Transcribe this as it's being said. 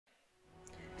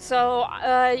So,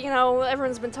 you know,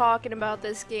 everyone's been talking about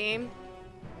this game.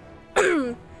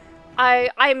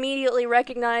 I immediately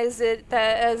recognized it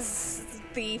as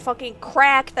the fucking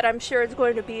crack that I'm sure it's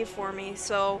going to be for me,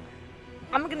 so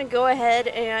I'm gonna go ahead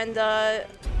and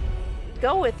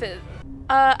go with it.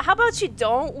 How about you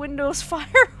don't Windows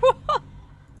Firewall?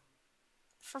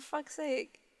 For fuck's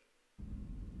sake.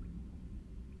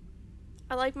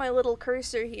 I like my little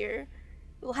cursor here.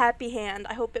 Little happy hand.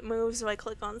 I hope it moves if I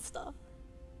click on stuff.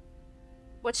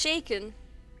 What's shaking?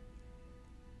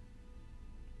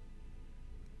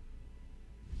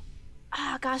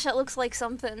 Ah, gosh, that looks like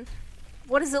something.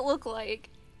 What does it look like?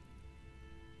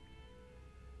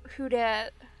 Who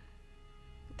dat?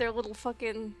 Their little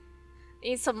fucking...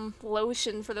 Need some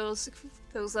lotion for those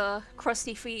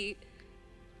crusty feet.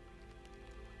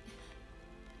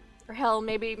 Or hell,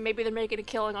 maybe they're making a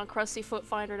killing on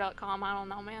crustyfootfinder.com. I don't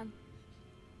know, man.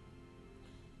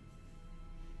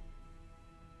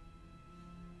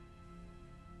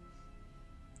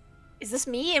 Is this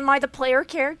me? Am I the player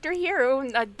character here?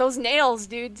 Oh, those nails,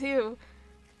 dude, too.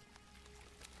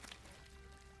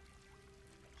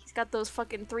 He's got those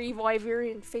fucking 3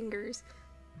 Wyverian fingers.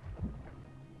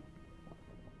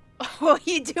 What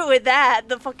do you do with that?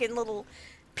 The fucking little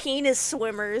penis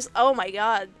swimmers. Oh my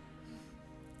god.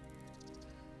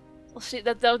 Well, shit,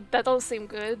 that don't seem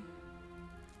good.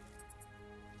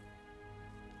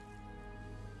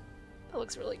 That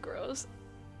looks really gross.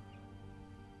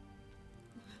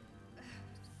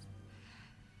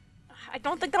 I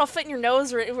don't think that'll fit in your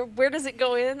nose. Where does it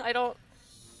go in? I don't...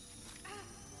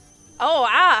 Oh,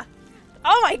 ah!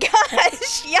 Oh my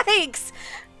gosh! Yikes!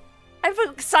 I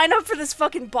have to sign up for this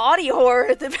fucking body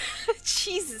horror.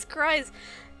 Jesus Christ.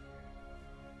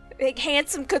 Like,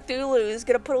 handsome Cthulhu's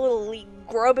gonna put a little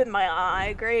grub in my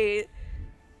eye. Great.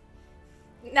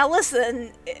 Now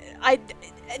listen,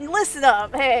 listen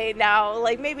up. Hey, now,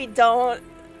 like, maybe don't...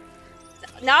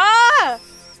 Nah!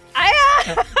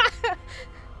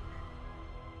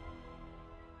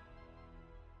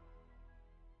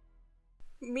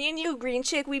 Me and you, green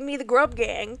chick, we meet the grub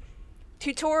gang.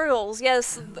 Tutorials,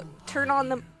 yes, turn on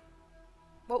the...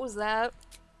 What was that?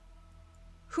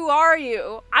 Who are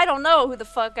you? I don't know who the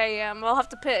fuck I am. I'll have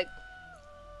to pick.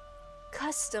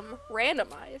 Custom,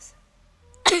 randomize.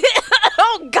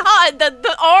 Oh god,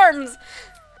 the arms!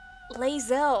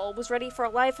 Lae'zel was ready for a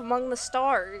life among the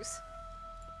stars.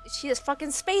 She is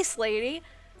fucking space lady.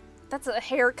 That's a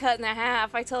haircut and a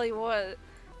half, I tell you what.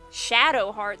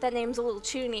 Shadowheart, that name's a little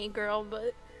toony, girl,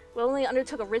 but willingly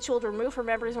undertook a ritual to remove her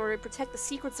memories in order to protect the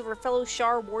secrets of her fellow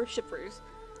Shar worshippers.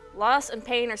 Loss and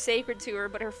pain are sacred to her,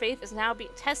 but her faith is now being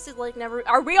tested like never.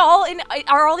 Are we all in?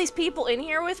 Are all these people in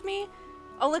here with me?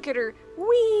 Oh, look at her.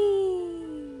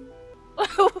 Wee!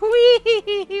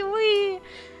 Wee!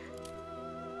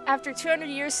 After 200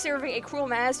 years serving a cruel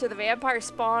master, the vampire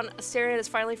spawn Astarion is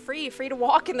finally free to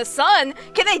walk in the sun.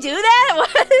 Can they do that?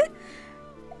 What?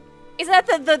 Is that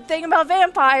the thing about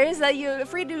vampires, that you're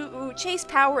free to chase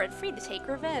power and free to take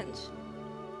revenge?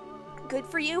 Good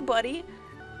for you, buddy.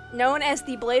 Known as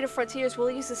the Blade of Frontiers, Will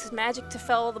uses his magic to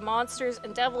fell the monsters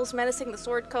and devils menacing the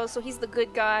Sword Coast, so he's the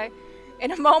good guy.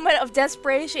 In a moment of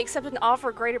desperation, he accepted an offer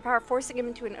of greater power, forcing him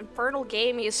into an infernal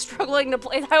game he is struggling to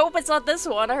play. I hope it's not this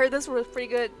one. I heard this one was pretty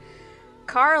good.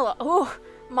 Carla. Oh,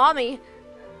 mommy.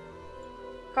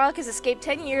 Karlach has escaped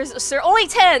 10 years, sir. Only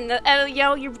 10! You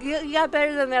know, you got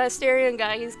better than that Astarion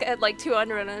guy. He's got like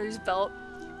 200 under his belt.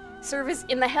 Service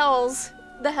in the hells,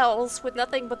 with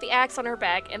nothing but the axe on her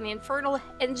back, and the infernal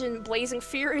engine blazing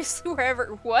furiously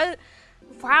wherever. What?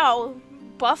 Wow.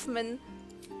 Buffman.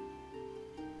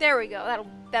 There we go.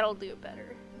 That'll do it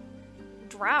better.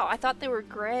 Drow. I thought they were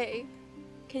gray.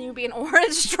 Can you be an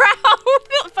orange drow?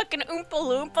 Fucking Oompa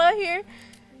Loompa here.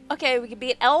 Okay, we could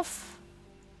be an elf.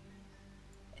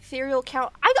 Ethereal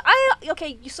count.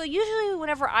 Okay, so usually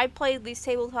whenever I play these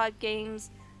tabletop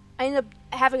games, I end up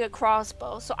having a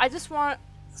crossbow. So I just want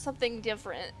something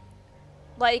different.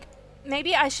 Like,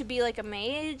 maybe I should be like a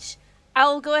mage.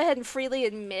 I'll go ahead and freely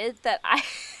admit that I've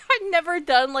never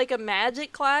done like a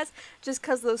magic class just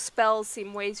because those spells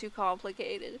seem way too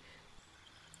complicated.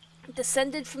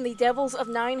 Descended from the devils of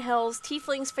 9 hells,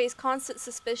 tieflings face constant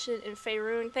suspicion in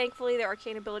Faerun. Thankfully, their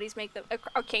arcane abilities make them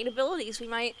arcane abilities. We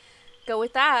might go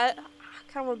with that.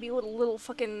 I kind of want to be a little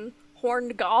fucking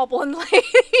horned goblin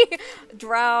lady.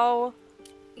 Drow.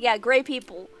 Yeah, gray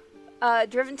people.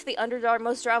 Driven to the underdark,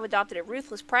 most Drow have adopted a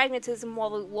ruthless pragmatism, while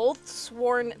the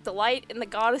loath-sworn delight in the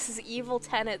goddess's evil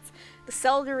tenets. The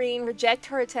Seldarine reject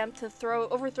her attempt to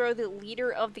overthrow the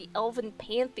leader of the elven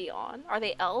pantheon. Are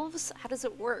they elves? How does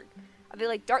it work? Are they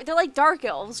like dark? They're like dark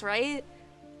elves, right?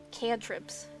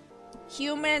 Cantrips.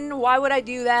 Human, why would I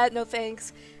do that? No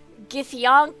thanks.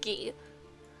 Githyanki.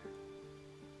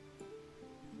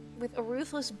 With a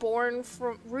ruthlessness born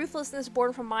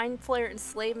from mind flayer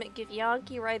enslavement,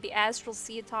 Githyanki ride the astral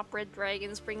sea atop red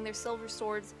dragons, bring their silver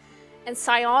swords and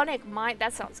psionic mind.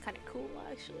 That sounds kind of cool,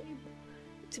 actually.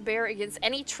 To bear against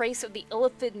any trace of the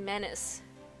illithid menace.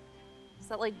 Is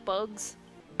that like bugs?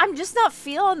 I'm just not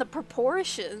feeling the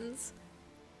proportions.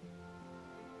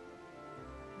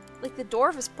 Like, the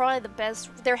dwarf is probably the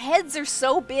best. Their heads are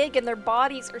so big and their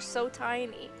bodies are so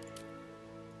tiny.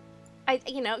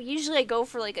 You know, usually I go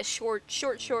for like a short.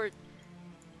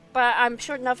 But I'm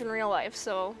short enough in real life,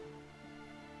 so.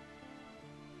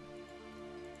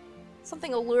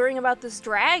 Something alluring about this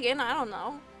dragon, I don't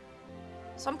know.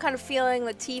 So I'm kind of feeling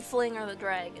the tiefling or the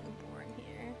dragon born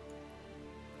here.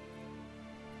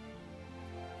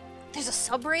 There's a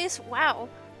subrace? Wow.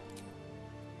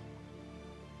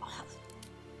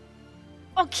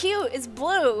 Oh, cute! It's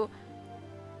blue!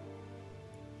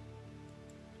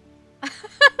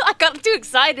 I got too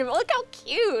excited, but look how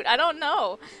cute! I don't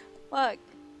know. Look.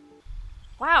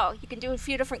 Wow, you can do a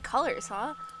few different colors,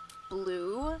 huh?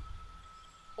 Blue.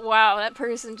 Wow, that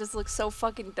person just looks so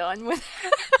fucking done with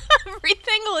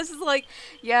everything. This is like,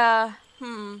 yeah,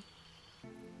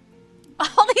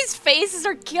 All these faces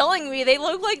are killing me. They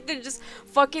look like they're just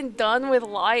fucking done with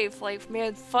life. Like,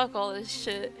 man, fuck all this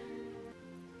shit.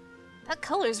 That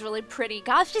color's really pretty.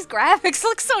 Gosh, these graphics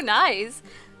look so nice.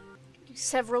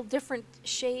 Several different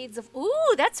shades of...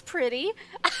 Ooh, that's pretty.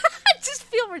 I just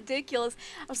feel ridiculous.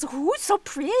 I was like, ooh, it's so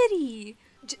pretty.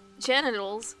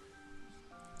 Genitals.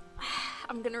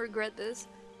 I'm gonna regret this.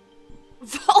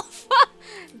 Vulva.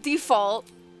 Default.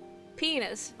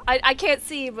 Penis. I can't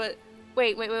see, but...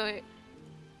 Wait.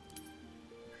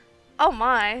 Oh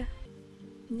my.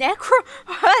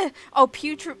 Oh,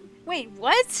 putrid... Wait,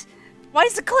 what? Why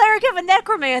does the cleric have a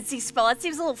necromancy spell? That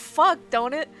seems a little fucked,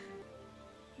 don't it?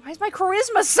 Why is my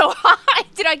charisma so high?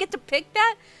 Did I get to pick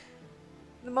that?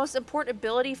 The most important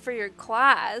ability for your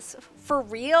class. For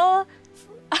real?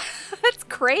 That's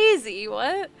crazy,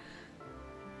 what?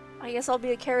 I guess I'll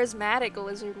be a charismatic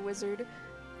lizard wizard.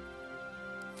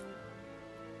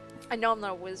 I know I'm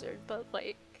not a wizard, but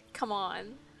like, come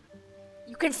on.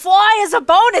 You can fly as a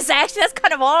bonus action! That's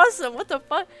kind of awesome! What the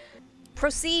fuck?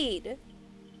 Proceed.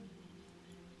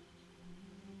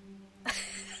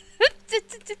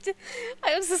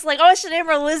 I was just like, oh, I should name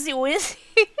her Lizzie Wizzy.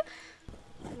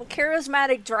 I'm a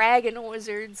charismatic dragon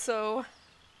wizard, so...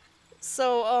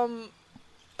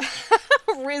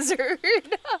 Rizzard.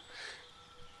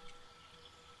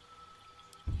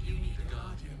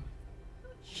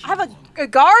 I have a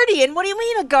guardian? What do you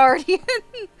mean a guardian?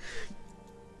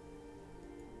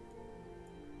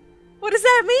 What does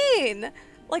that mean?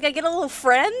 Like I get a little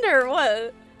friend or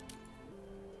what?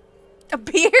 A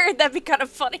beard? That'd be kind of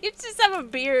funny. You just have a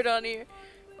beard on here.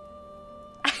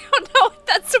 I don't know what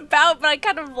that's about, but I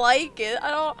kind of like it.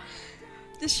 I don't...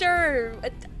 Sure.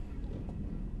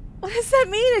 What does that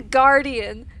mean, a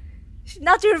guardian? She's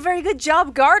not doing a very good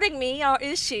job guarding me, or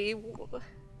is she?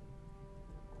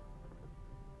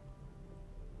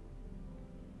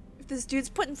 If this dude's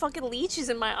putting fucking leeches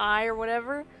in my eye or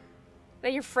whatever. Is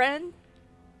that your friend?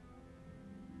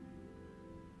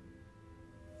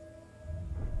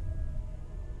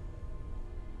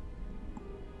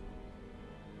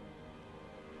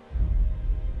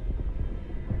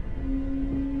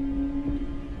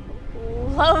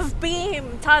 Love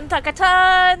beam!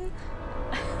 Tan-taka-tan!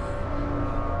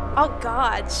 Oh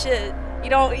god, shit.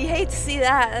 You hate to see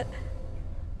that.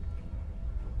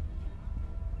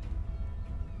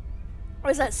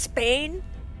 What is that, Spain?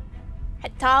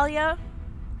 Italia?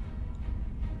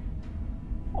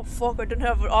 Oh fuck, I didn't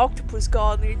have an octopus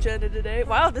god on the agenda today.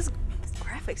 Wow, this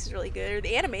graphics is really good.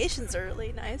 The animations are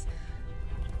really nice.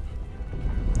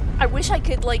 I wish I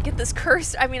could, like, get this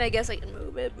cursor. I mean, I guess I can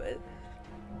move it, but...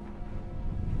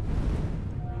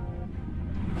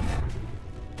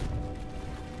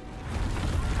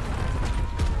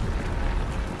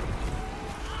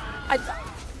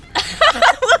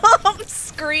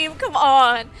 Scream, come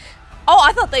on. Oh,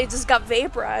 I thought they just got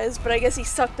vaporized, but I guess he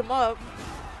sucked them up.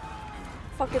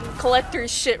 Fucking collector's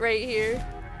shit right here.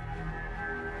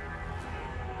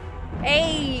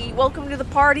 Hey, welcome to the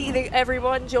party,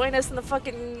 everyone. Join us in the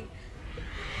fucking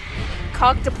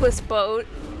octopus boat.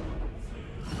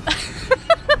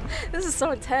 This is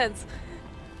so intense.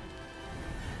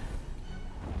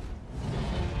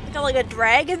 I got like a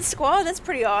dragon squad? That's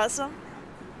pretty awesome.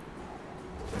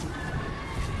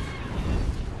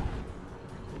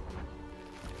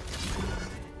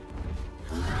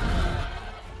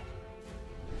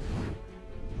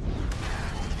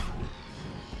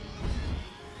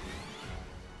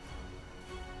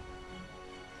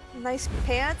 Nice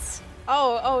pants.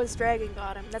 Oh, his dragon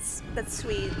got him. That's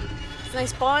sweet. It's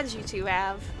nice bonds you two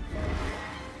have.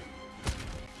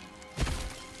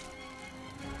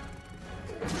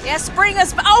 Yeah, spring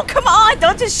us. Oh, come on!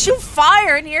 Don't just shoot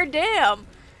fire in here. Damn,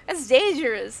 that's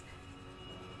dangerous.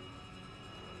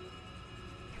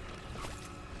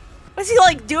 Was he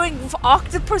like doing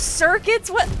octopus circuits?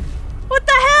 What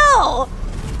the hell?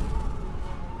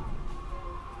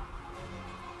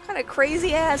 What kind of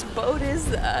crazy ass boat is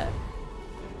that?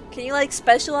 Can you like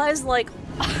specialize in like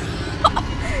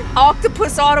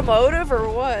octopus automotive or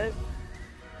what?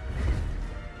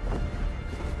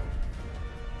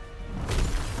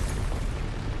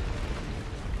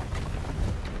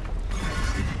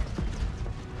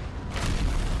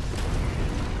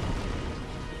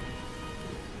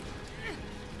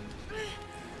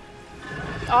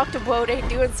 Octoboat ain't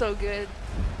doing so good.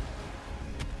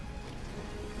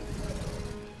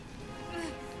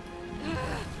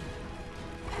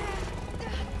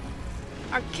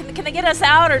 Can I get us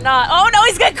out or not? Oh no,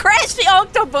 he's gonna crash the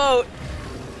octoboat!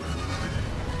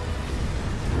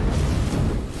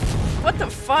 What the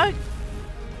fuck?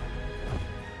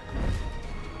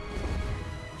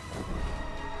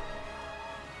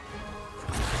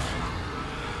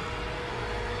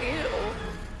 Ew.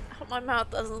 I hope my mouth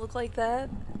doesn't look like that.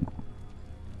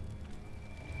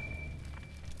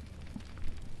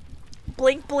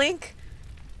 Blink, blink.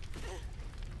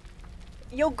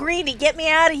 Yo, Greenie, get me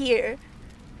out of here.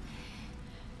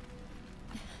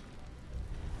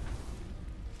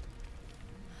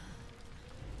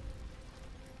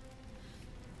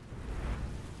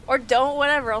 Or don't,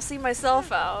 whatever. I'll see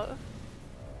myself out.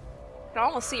 I can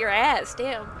almost see your ass,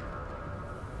 damn.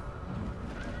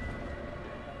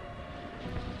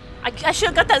 I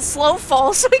should've got that slow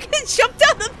fall so we could jump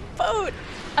down the boat.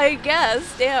 I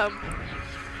guess, damn.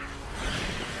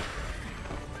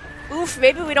 Oof,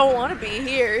 maybe we don't want to be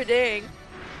here, dang.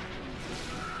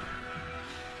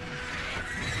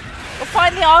 We'll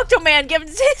find the Octoman, give him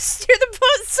steer the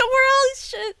boat somewhere else,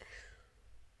 shit.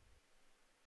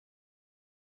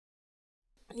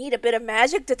 I need a bit of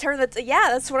magic to turn the yeah,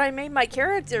 that's what I made my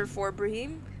character for,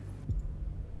 Brahim.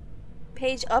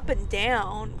 Page up and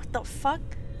down. What the fuck?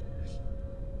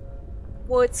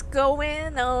 What's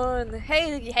going on?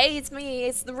 Hey, it's me.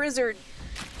 It's the Rizzard.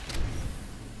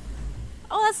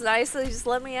 Oh, that's nice. They just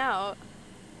let me out.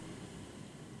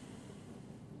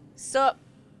 Sup?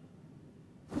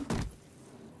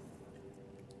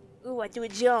 Ooh, I do a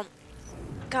jump.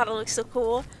 God, it looks so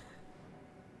cool.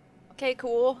 Okay,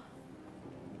 cool.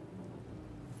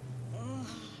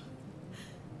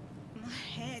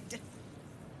 Head.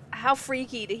 How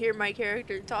freaky to hear my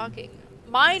character talking.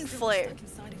 Mind flare.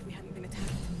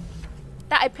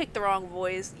 That I picked the wrong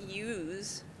voice.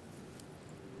 Use.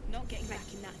 Not getting back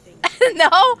in that thing.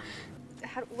 No.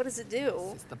 What does it do?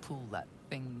 This is the pool that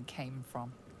thing came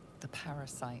from. The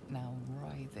parasite now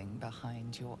writhing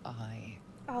behind your eye.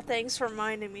 Oh, thanks for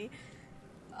reminding me.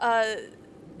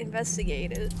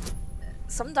 Investigate it.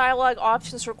 Some dialogue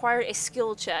options require a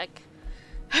skill check.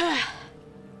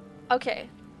 Okay.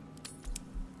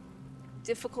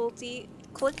 Difficulty.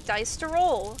 Click dice to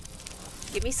roll.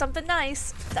 Give me something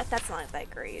nice. That's not that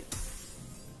great.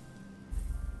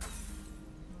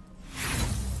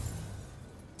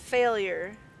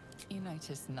 Failure. You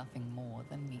notice nothing more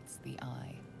than meets the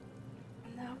eye.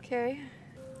 Okay.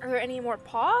 Are there any more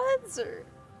pods or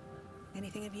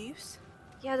Anything of use?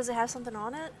 yeah, does it have something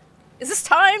on it? Is this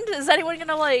timed? Is anyone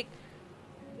gonna like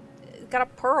got a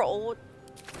pearl?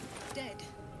 Dead.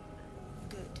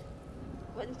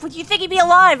 Good. Would you think he'd be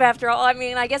alive after all? I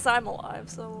mean, I guess I'm alive,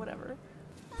 so whatever.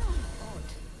 Odd.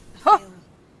 I Huh. feel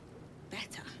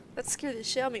better. That scared the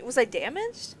shit out of me. Was I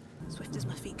damaged? Swift as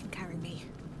my feet can carry me.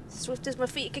 Swift as my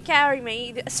feet could carry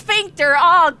me. A sphincter!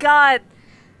 Oh god!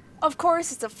 Of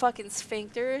course it's a fucking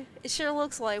sphincter. It sure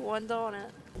looks like one, don't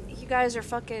it? You guys are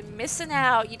fucking missing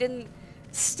out. You didn't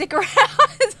stick around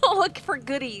to look for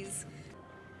goodies.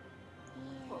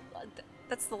 Well,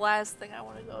 that's the last thing I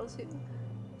want to go to.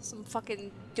 Some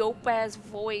fucking dope ass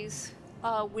voice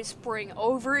whispering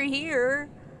over here.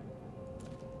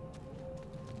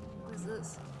 What is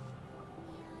this?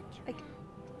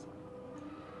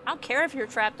 I don't care if you're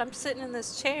trapped. I'm sitting in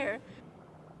this chair.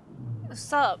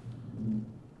 What's up?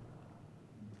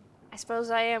 I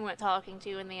suppose I am talking to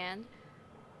you in the end.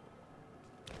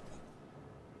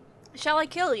 Shall I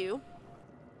kill you?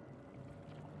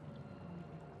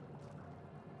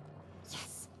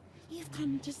 Yes, you've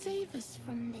come to save us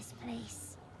from this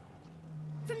place.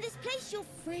 From this place, you'll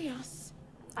free us.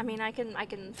 I mean, I can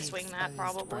The swing that exposed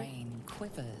probably. brain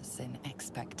quivers in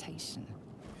expectation.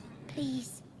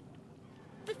 Please.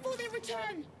 Before they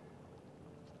return.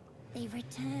 they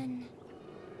return.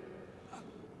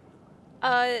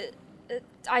 I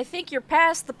think you're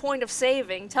past the point of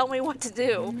saving. Tell me what to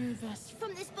do. Remove us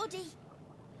from this body.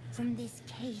 From this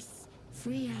case.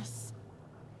 Free us.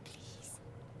 Please.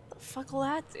 What the fuck will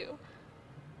that do?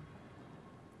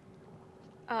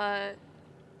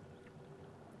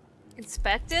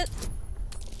 Inspect it?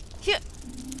 Yeah.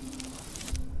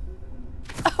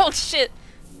 Oh shit.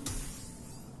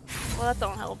 Well, that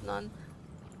don't help none.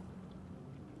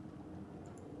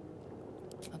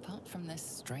 Apart from this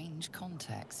strange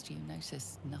context, you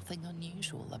notice nothing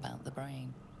unusual about the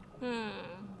brain.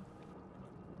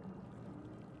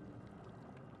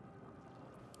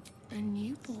 A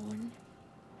newborn.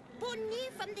 Born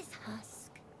new from this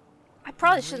husk. I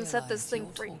probably shouldn't set this thing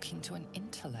You're free. talking to an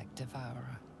intellect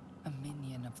devourer, a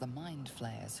minion of the mind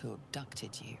flayers who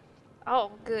abducted you.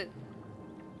 Oh, good.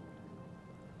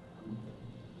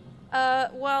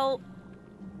 Well...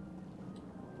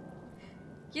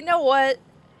 You know what?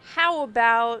 How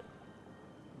about...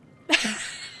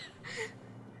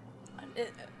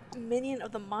 a minion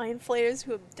of the mind flayers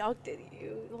who abducted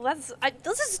you? Well, let's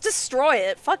just destroy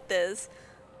it. Fuck this.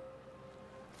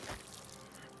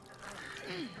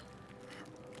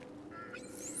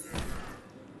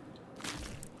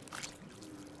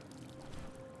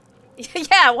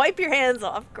 Yeah, wipe your hands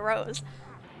off. Gross.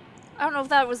 I don't know if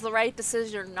that was the right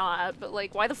decision or not, but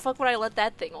like, why the fuck would I let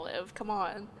that thing live? Come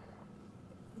on.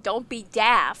 Don't be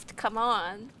daft. Come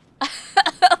on.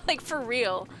 Like, for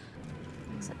real.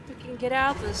 Except we can get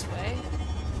out this way.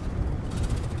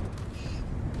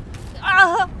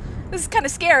 Ah! This is kind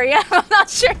of scary. I'm not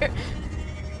sure.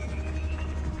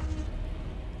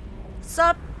 What's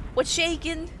up? What's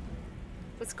shaking?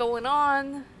 What's going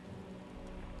on?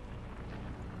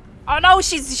 Oh no,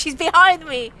 she's behind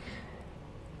me.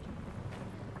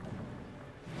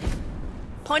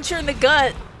 Punch her in the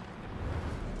gut.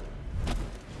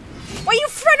 Why are you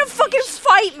trying to fucking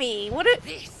fight me? What?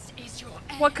 This is your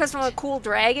What? Cause I'm a cool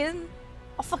dragon?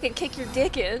 I'll fucking kick your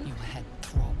dick in. Your head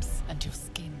throbs and your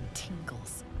skin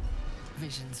tingles.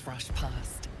 Visions rush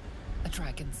past. A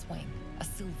dragon's wing, a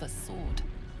silver sword,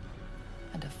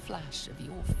 and a flash of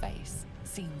your face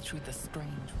seen through the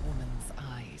strange woman's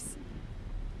eyes.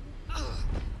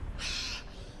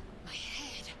 My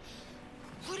head.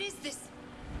 What is this?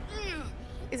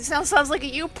 It sounds like a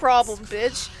you problem,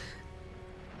 bitch.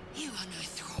 You are no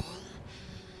thrall.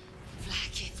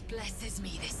 Vlaakith blesses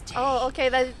me this day. Oh, okay,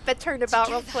 that turned about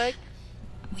real Together, quick.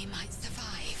 we might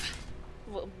survive.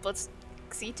 Well, let's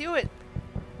see to it.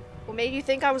 What made you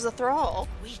think I was a thrall?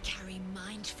 We carry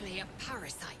mind flayer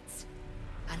parasites.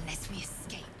 Unless we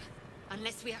escape,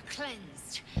 unless we are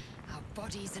cleansed, our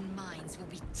bodies and minds will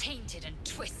be tainted and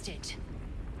twisted.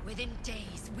 Within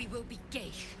days, we will be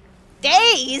gay.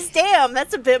 Days? Damn,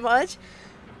 that's a bit much.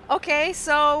 Okay,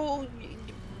 so...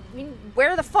 I mean,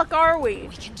 where the fuck are we?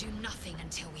 We can do nothing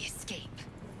until we escape.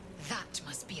 That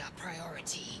must be our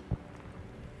priority.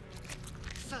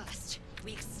 First,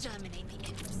 we exterminate the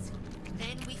imps.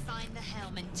 Then we find the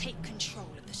helm and take control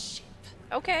of the ship.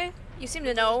 Okay, you seem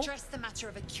to We'll know. address the matter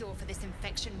of a cure for this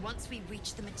infection once we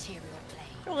reach the material plane.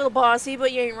 You're a little bossy,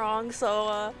 but you ain't wrong,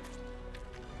 so,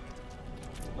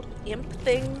 little imp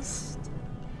things.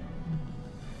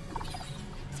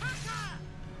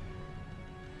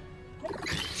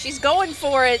 She's going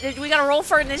for it. We gotta roll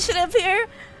for initiative here?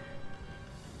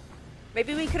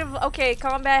 Maybe we could have... Okay,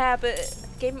 combat habit.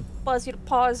 Game allows you to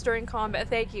pause during combat.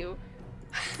 Thank you.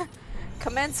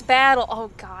 Commence battle. Oh,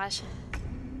 gosh.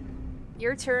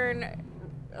 Your turn,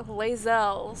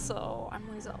 Lae'zel. So, I'm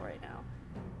Lae'zel right now.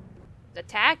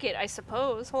 Attack it, I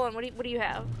suppose. Hold on, what do you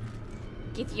have?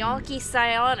 Githyanki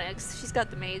Psionics. She's got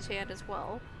the mage hand as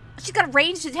well. She's got a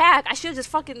ranged attack. I should've just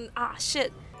fucking... Ah,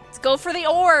 shit. Let's go for the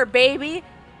orb, baby.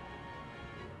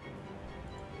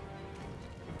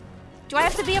 Do I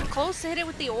have to be up close to hit it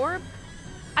with the orb?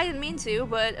 I didn't mean to,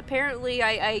 but apparently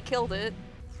I killed it.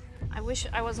 I wish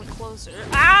I wasn't closer.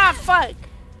 Ah, fuck!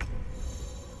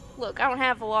 Look, I don't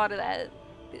have a lot of that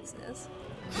business.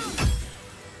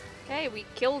 Okay, we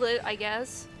killed it, I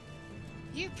guess.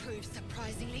 You proved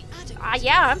surprisingly adequate. Ah,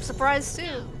 yeah, I'm surprised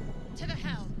too. To the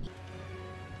helm.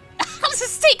 I'll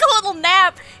just take a little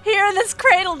nap here in this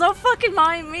cradle. Don't fucking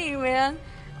mind me, man.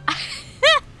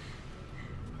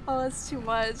 Oh, that's too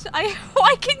much.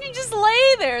 Why can't you just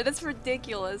lay there? That's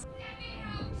ridiculous.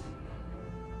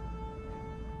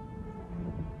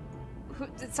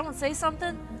 Did someone say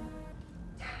something?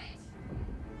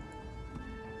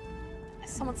 Is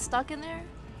someone stuck in there?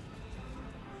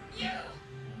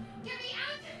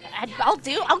 I'll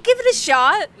give it a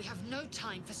shot. We have no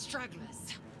time for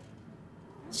stragglers.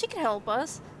 She can help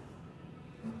us.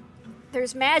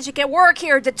 There's magic at work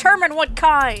here. Determine what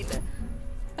kind.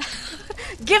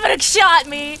 Give it a shot,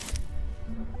 me.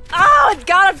 Oh,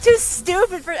 God, I'm too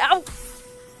stupid for. Ow.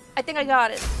 I think I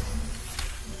got it.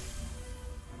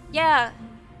 Yeah.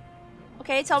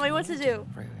 Okay, tell me what to do.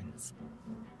 Ruins.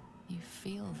 You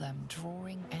feel them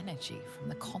drawing energy from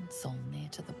the console near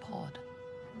to the pod.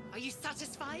 Are you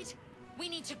satisfied? We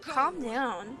need to go. Calm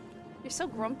down. You're so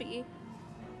grumpy.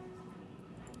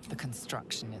 The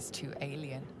construction is too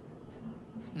alien.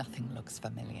 Nothing looks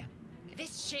familiar.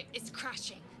 This ship is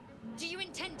crashing. Do you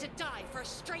intend to die for a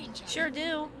stranger? Sure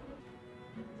do.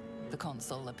 The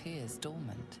console appears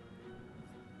dormant.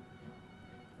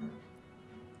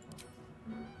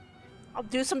 I'll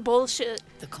do some bullshit.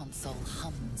 The console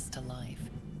hums to life.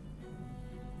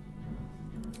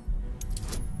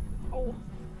 Oh.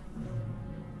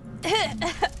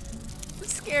 I'm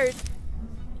scared.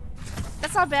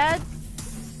 That's not bad.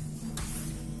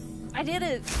 I did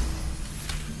it.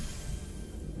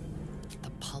 The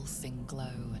pulsing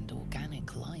glow and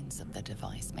organic lines of the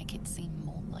device make it seem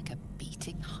more like a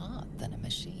beating heart than a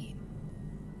machine.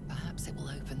 Perhaps it will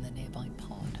open the nearby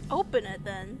pod. Open it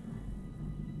then.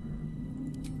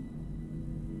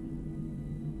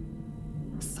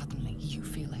 Suddenly, you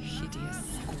feel a hideous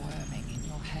squirming in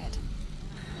your head.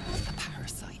 A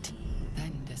parasite.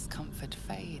 Then discomfort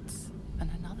fades, and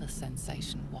another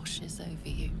sensation washes over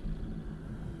you.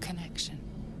 Connection.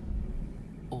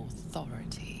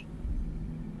 Authority.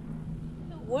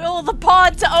 Will the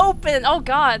pod to open? Oh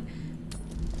God.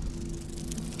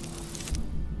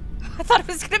 I thought it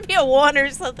was gonna be a 1 or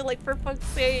something, like, for fuck's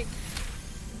sake.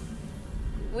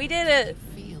 We did it.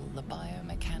 Feel the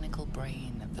biomechanical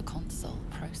brain of the console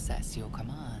process your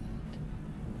command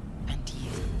and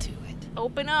yield to it.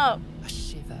 Open up. A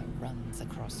shiver runs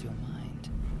across your mind.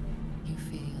 You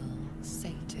feel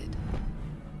sated.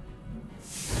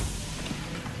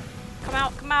 Come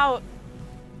out, come out.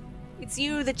 It's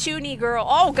you, the Chuny girl.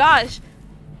 Oh gosh.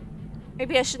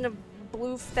 Maybe I shouldn't have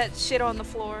bloofed that shit on the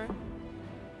floor.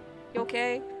 You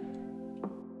okay?